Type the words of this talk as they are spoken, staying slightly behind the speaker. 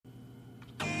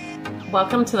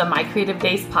Welcome to the My Creative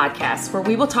Days podcast, where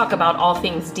we will talk about all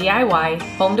things DIY,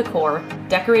 home decor,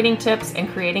 decorating tips, and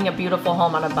creating a beautiful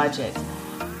home on a budget.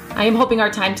 I am hoping our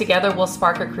time together will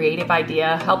spark a creative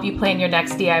idea, help you plan your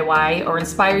next DIY, or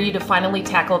inspire you to finally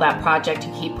tackle that project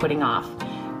you keep putting off.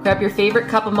 Grab your favorite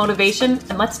cup of motivation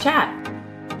and let's chat.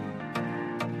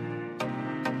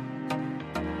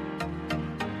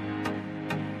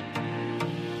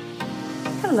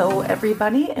 Hello,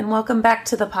 everybody, and welcome back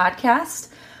to the podcast.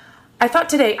 I thought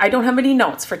today, I don't have any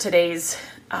notes for today's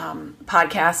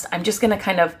podcast. I'm just going to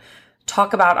kind of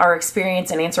talk about our experience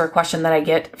and answer a question that I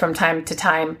get from time to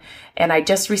time. And I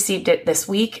just received it this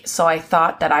week, so I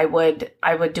thought that I would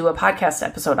do a podcast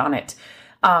episode on it.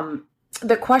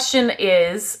 The question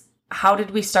is, how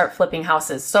did we start flipping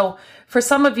houses? So for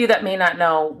some of you that may not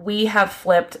know,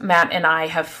 Matt and I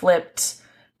have flipped,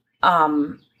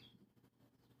 I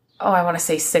want to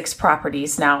say 6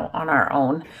 properties now on our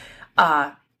own.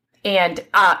 And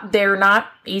they're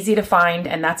not easy to find.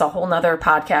 And that's a whole nother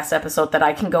podcast episode that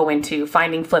I can go into,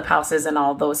 finding flip houses and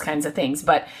all those kinds of things.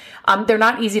 But they're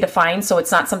not easy to find. So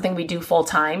it's not something we do full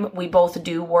time. We both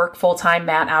do work full time,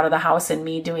 Matt out of the house and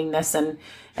me doing this and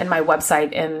my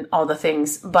website and all the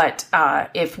things. But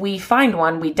if we find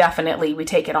one, we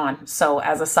take it on. So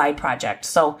as a side project.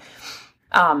 So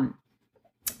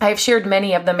I've shared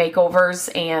many of the makeovers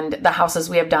and the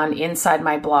houses we have done inside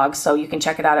my blog, so you can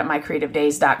check it out at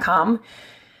mycreativedays.com.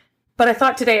 But I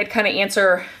thought today I'd kind of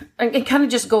answer and kind of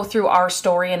just go through our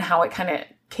story and how it kind of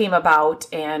came about.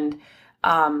 And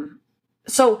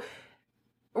so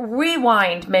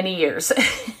rewind many years,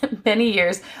 many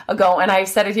years ago, and I've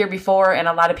said it here before, and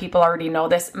a lot of people already know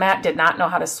this, Matt did not know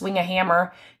how to swing a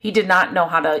hammer. He did not know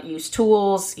how to use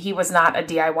tools. He was not a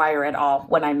DIYer at all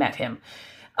when I met him.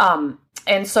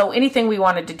 And so anything we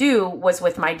wanted to do was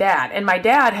with my dad. And my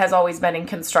dad has always been in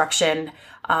construction.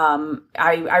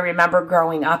 I remember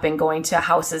growing up and going to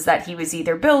houses that he was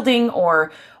either building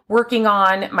or working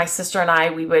on. My sister and I,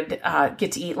 we would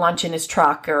get to eat lunch in his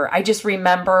truck. Or I just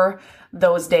remember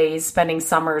those days spending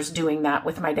summers doing that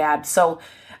with my dad. So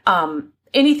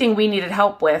anything we needed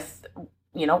help with,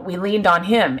 we leaned on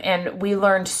him. And we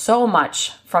learned so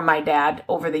much from my dad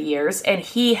over the years. And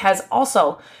he has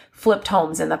also flipped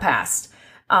homes in the past.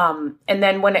 And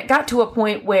then when it got to a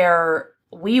point where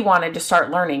we wanted to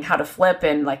start learning how to flip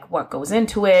and like what goes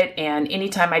into it, and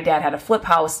anytime my dad had a flip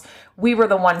house, we were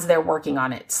the ones there working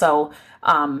on it. So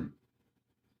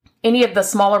any of the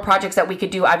smaller projects that we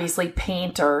could do, obviously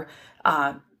paint or,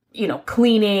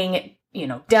 cleaning,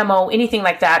 demo, anything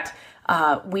like that,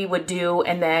 we would do.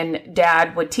 And then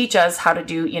dad would teach us how to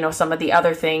do, some of the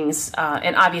other things,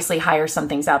 and obviously hire some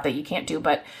things out that you can't do.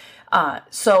 But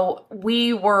so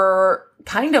we were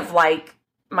kind of like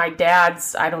my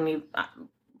dad's,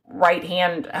 right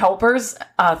hand helpers,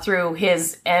 through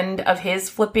his end of his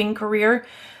flipping career.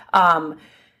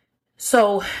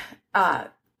 So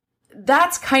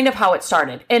that's kind of how it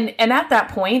started. And at that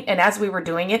point, and as we were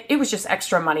doing it, it was just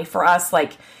extra money for us.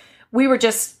 Like we were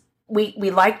just,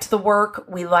 we liked the work.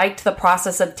 We liked the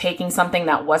process of taking something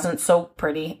that wasn't so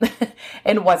pretty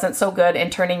and wasn't so good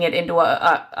and turning it into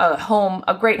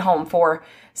a great home for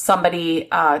somebody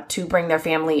to bring their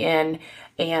family in.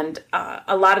 And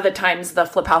a lot of the times the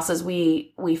flip houses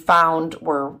we found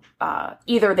were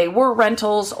either they were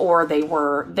rentals or they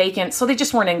were vacant. So they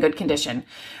just weren't in good condition.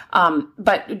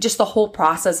 But just the whole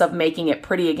process of making it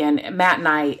pretty again, Matt and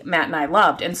I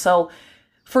loved. And so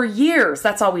for years,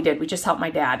 that's all we did. We just helped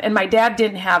my dad. And my dad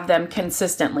didn't have them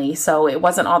consistently, so it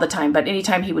wasn't all the time. But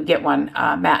anytime he would get one,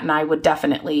 Matt and I would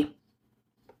definitely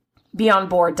be on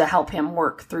board to help him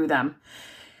work through them.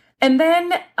 And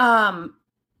then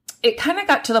it kind of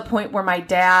got to the point where my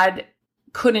dad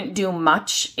couldn't do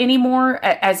much anymore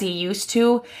as he used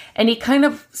to. And he kind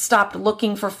of stopped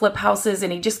looking for flip houses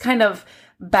and he just kind of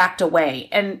backed away.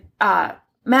 And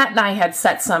Matt and I had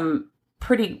set some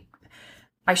pretty...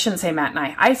 I shouldn't say Matt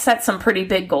and I set some pretty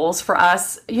big goals for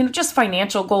us, just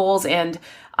financial goals and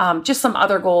just some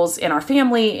other goals in our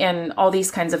family and all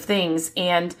these kinds of things.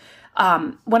 And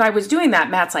when I was doing that,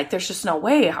 Matt's like, there's just no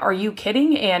way. Are you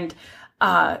kidding? And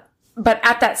but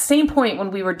at that same point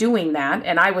when we were doing that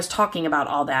and I was talking about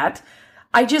all that,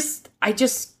 I just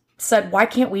said, why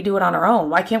can't we do it on our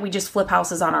own? Why can't we just flip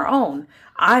houses on our own?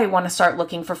 I want to start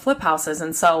looking for flip houses.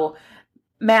 And so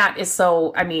Matt is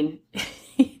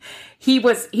he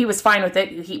was fine with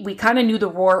it. We kind of knew the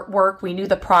work. We knew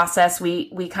the process.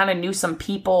 We kind of knew some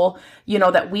people,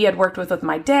 that we had worked with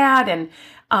my dad.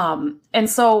 And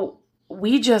so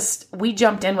we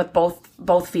jumped in with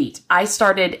both feet. I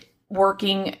started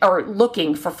working or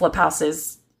looking for flip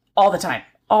houses all the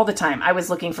time. I was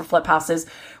looking for flip houses,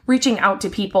 reaching out to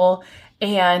people.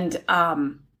 And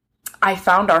I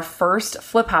found our first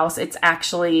flip house.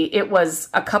 It was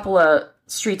a couple of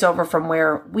streets over from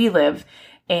where we live,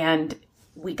 and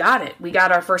we got it. We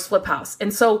got our first flip house.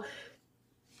 And so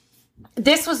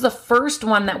this was the first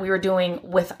one that we were doing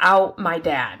without my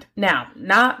dad. Now,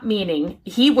 not meaning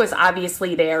he was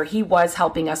obviously there. He was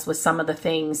helping us with some of the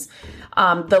things,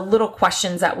 the little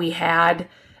questions that we had,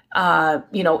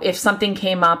 if something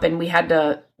came up and we had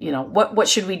to, what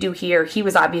should we do here? He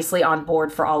was obviously on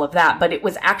board for all of that, but it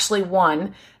was actually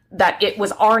one that it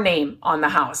was our name on the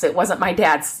house. It wasn't my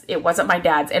dad's.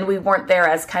 And we weren't there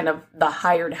as kind of the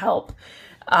hired help.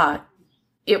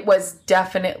 It was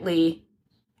definitely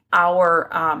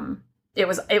it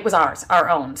was ours, our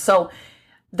own. So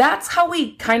that's how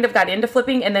we kind of got into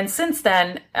flipping. And then since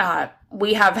then,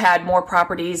 we have had more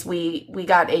properties. We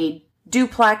got a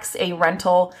duplex, a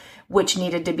rental, which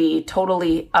needed to be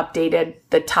totally updated.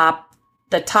 The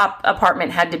top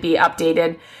apartment had to be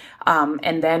updated.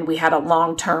 And then we had a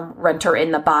long-term renter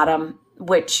in the bottom,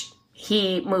 which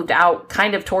he moved out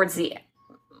kind of towards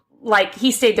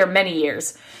he stayed there many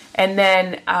years. And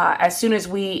then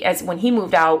when he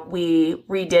moved out, we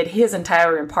redid his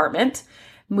entire apartment,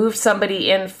 moved somebody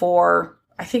in for,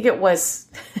 I think it was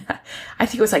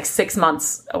like 6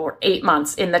 months or 8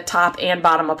 months in the top and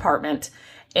bottom apartment.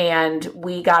 And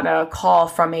we got a call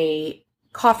from a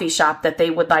coffee shop that they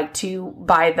would like to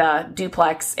buy the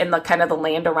duplex and the kind of the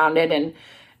land around it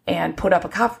and put up a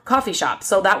coffee shop.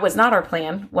 So that was not our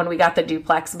plan when we got the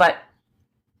duplex, but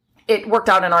it worked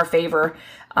out in our favor.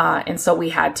 And so we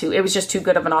had to, it was just too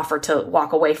good of an offer to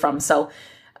walk away from. So,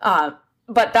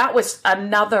 but that was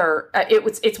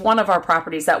it's one of our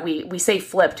properties that we say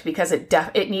flipped because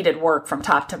it needed work from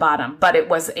top to bottom, but it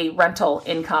was a rental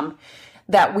income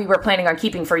that we were planning on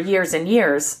keeping for years and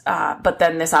years. But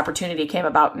then this opportunity came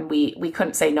about and we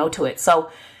couldn't say no to it.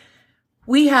 So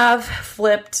we have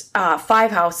flipped 5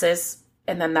 houses.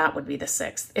 And then that would be the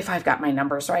 6th, if I've got my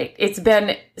numbers right. It's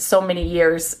been so many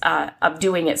years of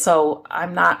doing it, so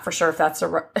I'm not for sure if that's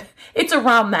it's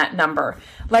around that number.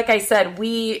 Like I said,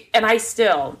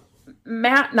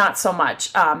 Matt, not so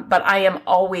much, but I am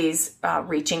always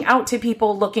reaching out to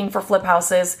people looking for flip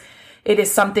houses. It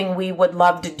is something we would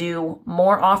love to do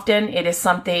more often. It is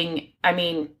something,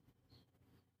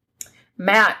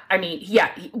 Matt,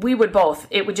 we would both.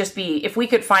 It would just be, if we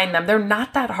could find them, they're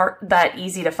not that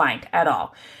easy to find at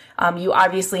all. You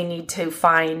obviously need to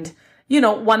find,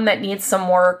 one that needs some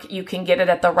work. You can get it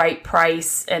at the right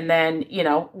price and then,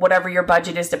 whatever your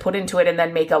budget is to put into it and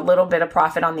then make a little bit of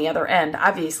profit on the other end.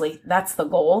 Obviously, that's the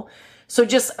goal. So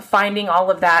just finding all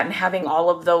of that and having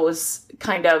all of those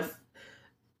kind of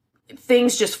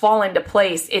things just fall into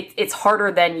place, it's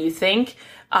harder than you think.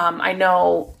 I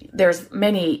know there are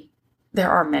many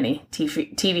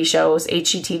TV shows,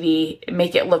 HGTV,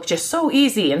 make it look just so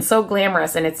easy and so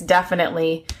glamorous, and it's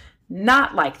definitely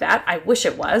not like that. I wish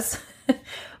it was.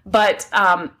 But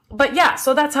yeah,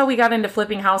 so that's how we got into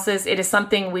flipping houses. It is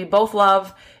something we both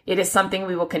love. It is something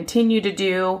we will continue to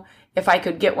do. If I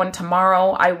could get one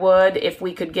tomorrow, I would. If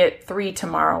we could get 3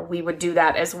 tomorrow, we would do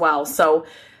that as well. So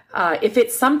if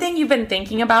it's something you've been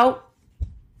thinking about,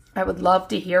 I would love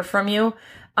to hear from you.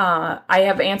 I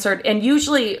have answered, and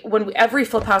usually every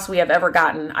flip house we have ever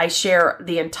gotten, I share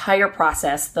the entire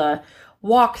process, the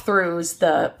walkthroughs,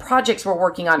 the projects we're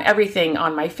working on, everything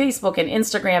on my Facebook and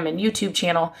Instagram and YouTube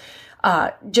channel,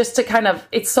 just to kind of,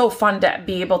 it's so fun to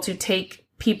be able to take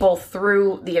people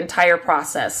through the entire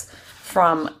process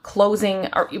from closing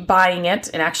or buying it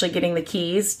and actually getting the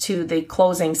keys to the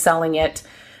closing, selling it,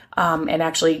 and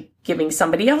actually giving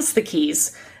somebody else the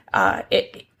keys.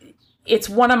 It's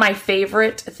one of my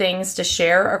favorite things to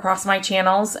share across my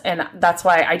channels. And that's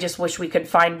why I just wish we could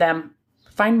find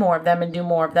more of them and do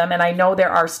more of them. And I know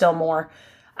there are still more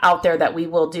out there that we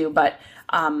will do, but,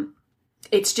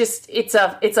 it's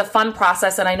a fun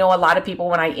process. And I know a lot of people,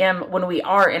 when we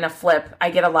are in a flip, I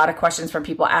get a lot of questions from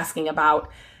people asking about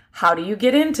how do you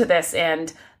get into this?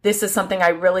 And this is something I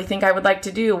really think I would like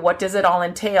to do. What does it all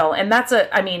entail? And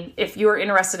if you're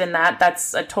interested in that,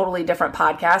 that's a totally different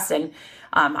podcast. And,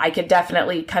 I could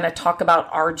definitely kind of talk about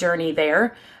our journey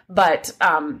there, but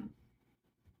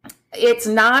it's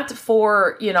not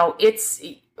for, it's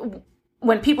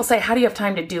when people say, how do you have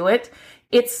time to do it?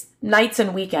 It's nights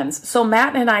and weekends. So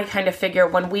Matt and I kind of figure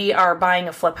when we are buying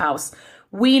a flip house,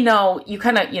 we know you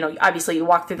kind of, obviously you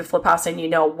walk through the flip house and you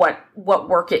know what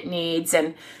work it needs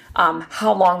and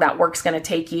how long that work's going to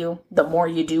take you. The more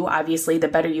you do, obviously, the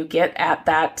better you get at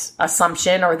that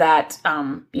assumption or that,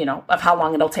 of how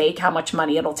long it'll take, how much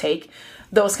money it'll take,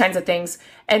 those kinds of things.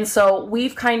 And so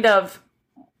we've kind of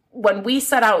when we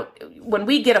set out, when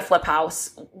we get a flip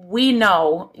house, we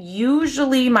know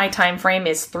usually my time frame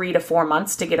is 3 to 4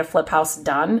 months to get a flip house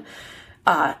done.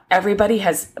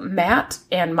 Matt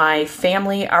and my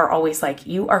family are always like,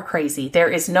 you are crazy. There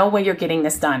is no way you're getting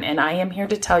this done. And I am here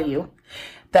to tell you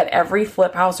that every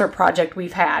flip house or project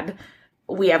we've had,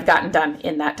 we have gotten done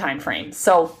in that time frame.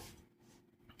 So,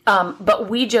 but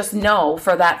we just know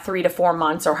for that 3 to 4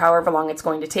 months or however long it's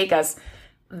going to take us,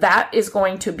 that is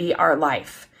going to be our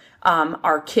life.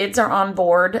 Our kids are on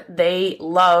board. They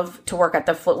love to work at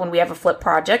the flip when we have a flip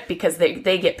project because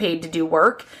they get paid to do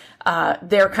work.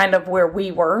 They're kind of where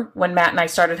we were when Matt and I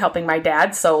started helping my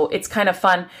dad. So it's kind of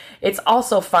fun. It's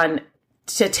also fun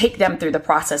to take them through the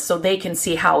process so they can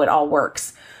see how it all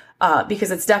works.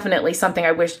 Because it's definitely something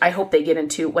I hope they get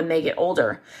into when they get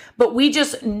older. But we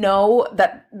just know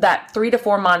that 3 to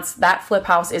 4 months, that flip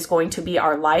house is going to be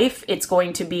our life. It's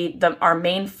going to be our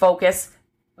main focus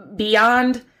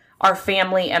beyond our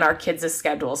family and our kids'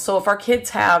 schedules. So if our kids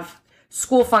have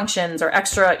school functions or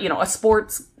extra, a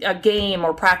sports, a game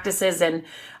or practices, and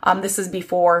this is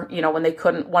before, when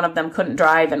one of them couldn't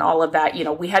drive and all of that,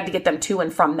 we had to get them to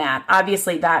and from that.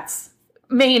 Obviously that's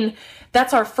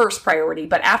our first priority.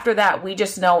 But after that, we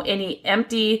just know any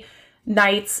empty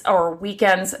nights or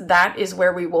weekends, that is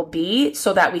where we will be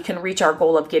so that we can reach our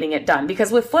goal of getting it done.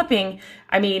 Because with flipping,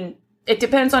 it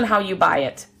depends on how you buy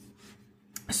it.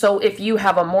 So if you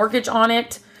have a mortgage on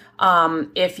it,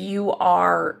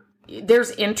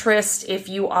 there's interest.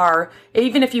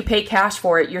 Even if you pay cash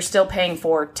for it, you're still paying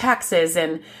for taxes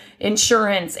and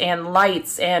insurance and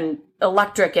lights and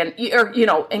electric and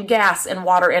gas and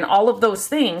water, and all of those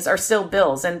things are still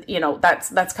bills, and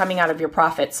that's coming out of your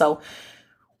profit. So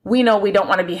we know we don't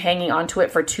want to be hanging on to it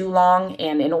for too long,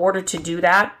 and in order to do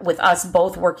that, with us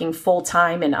both working full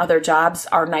time and other jobs,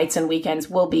 our nights and weekends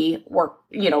will be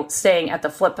staying at the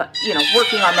flip,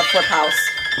 working on the flip house.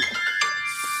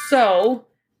 So,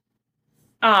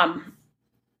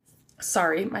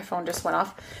 sorry, my phone just went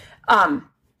off.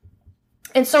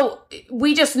 And so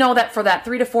we just know that for that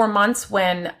 3 to 4 months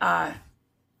when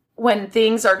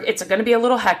things are, it's going to be a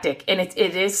little hectic, and it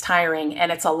is tiring,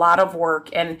 and it's a lot of work.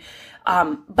 And,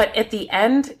 but at the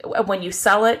end, when you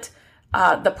sell it,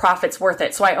 the profit's worth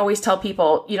it. So I always tell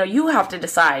people, you have to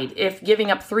decide if giving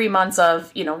up 3 months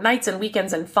of, nights and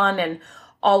weekends and fun and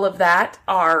all of that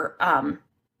are,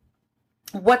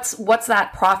 what's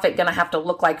that profit going to have to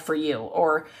look like for you?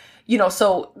 Or,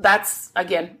 so that's,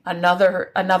 again,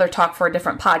 another talk for a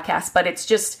different podcast, but it's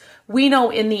just, we know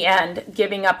in the end,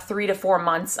 giving up 3 to 4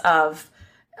 months of,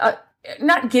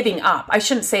 not giving up, I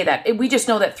shouldn't say that. We just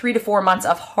know that 3 to 4 months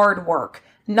of hard work,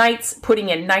 putting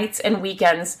in nights and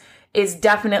weekends is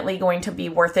definitely going to be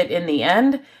worth it in the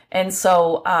end. And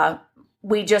so,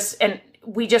 we just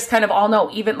kind of all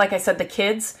know, even like I said, the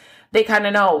kids, they kind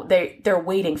of know they're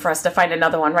waiting for us to find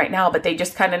another one right now, but they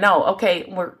just kind of know,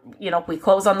 okay, we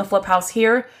close on the flip house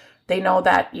here. They know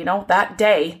that, that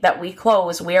day that we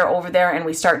close, we are over there and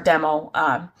we start demo.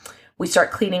 We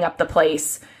start cleaning up the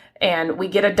place, and we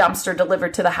get a dumpster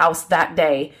delivered to the house that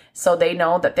day. So they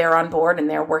know that they're on board and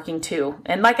they're working too.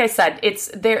 And like I said,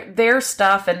 it's their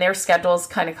stuff and their schedules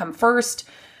kind of come first.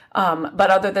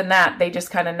 But other than that, they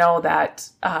just kind of know that,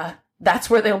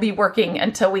 that's where they'll be working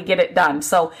until we get it done.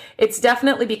 So it's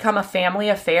definitely become a family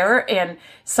affair, and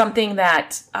something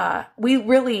that we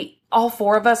really, all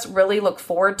four of us, really look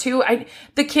forward to.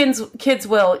 The kids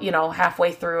will,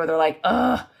 halfway through, they're like,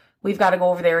 we've got to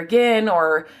go over there again,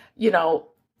 or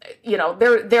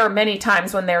there are many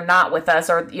times when they're not with us,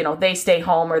 or they stay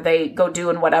home or they go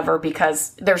doing whatever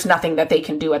because there's nothing that they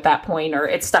can do at that point, or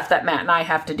it's stuff that Matt and I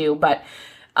have to do. But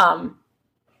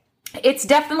it's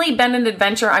definitely been an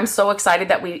adventure. I'm so excited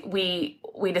that we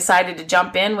decided to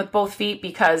jump in with both feet,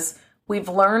 because we've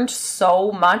learned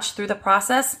so much through the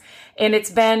process, and it's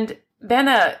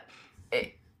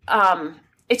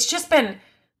just been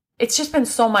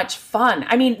so much fun.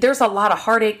 There's a lot of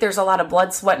heartache. There's a lot of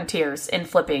blood, sweat, and tears in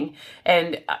flipping.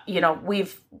 And,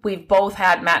 we've both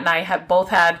had, Matt and I have both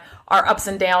had our ups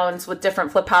and downs with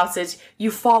different flip houses.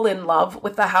 You fall in love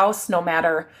with the house, no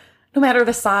matter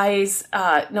the size,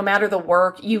 no matter the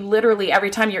work. You literally, every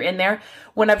time you're in there,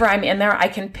 whenever I'm in there, I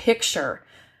can picture,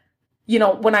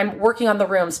 when I'm working on the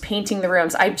rooms, painting the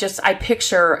rooms, I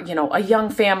picture, a young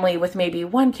family with maybe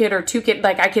 1 kid or 2 kids.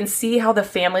 Like, I can see how the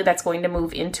family that's going to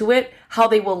move into it, how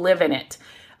they will live in it,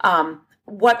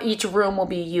 what each room will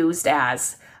be used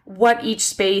as, what each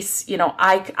space,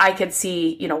 I could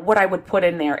see, what I would put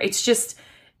in there.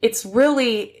 It's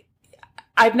really,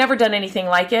 I've never done anything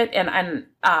like it. And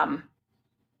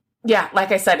yeah,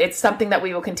 like I said, it's something that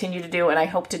we will continue to do, and I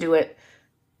hope to do it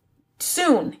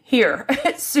soon here,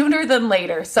 sooner than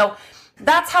later. So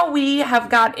that's how we have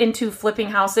got into flipping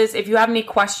houses. If you have any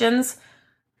questions,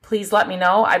 please let me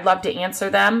know. I'd love to answer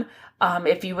them.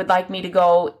 If you would like me to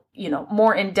go,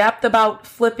 more in depth about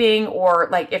flipping, or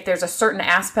like if there's a certain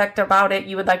aspect about it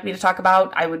you would like me to talk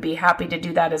about, I would be happy to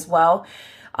do that as well.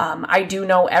 I do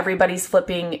know everybody's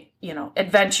flipping,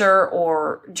 adventure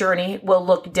or journey will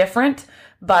look different,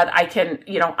 but I can,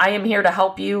 I am here to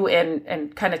help you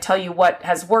and kind of tell you what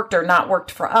has worked or not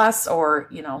worked for us, or,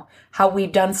 how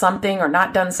we've done something or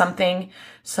not done something.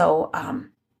 So,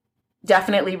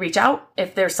 definitely reach out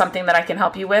if there's something that I can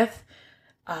help you with.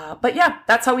 But yeah,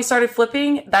 that's how we started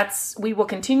flipping. We will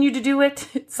continue to do it.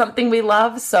 It's something we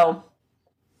love. So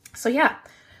yeah.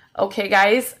 Okay,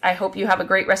 guys, I hope you have a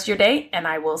great rest of your day, and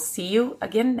I will see you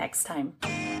again next time.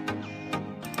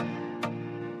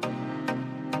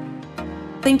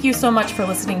 Thank you so much for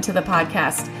listening to the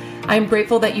podcast. I'm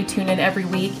grateful that you tune in every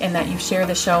week and that you share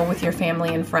the show with your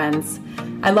family and friends.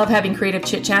 I love having creative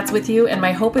chit chats with you, and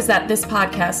my hope is that this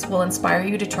podcast will inspire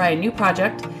you to try a new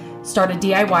project, start a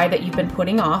DIY that you've been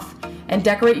putting off, and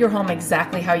decorate your home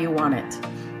exactly how you want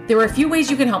it. There are a few ways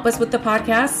you can help us with the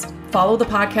podcast. Follow the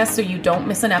podcast so you don't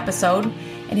miss an episode.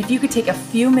 And if you could take a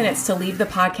few minutes to leave the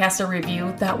podcast a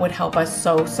review, that would help us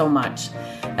so much.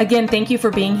 Again, thank you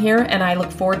for being here, and I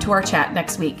look forward to our chat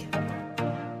next week.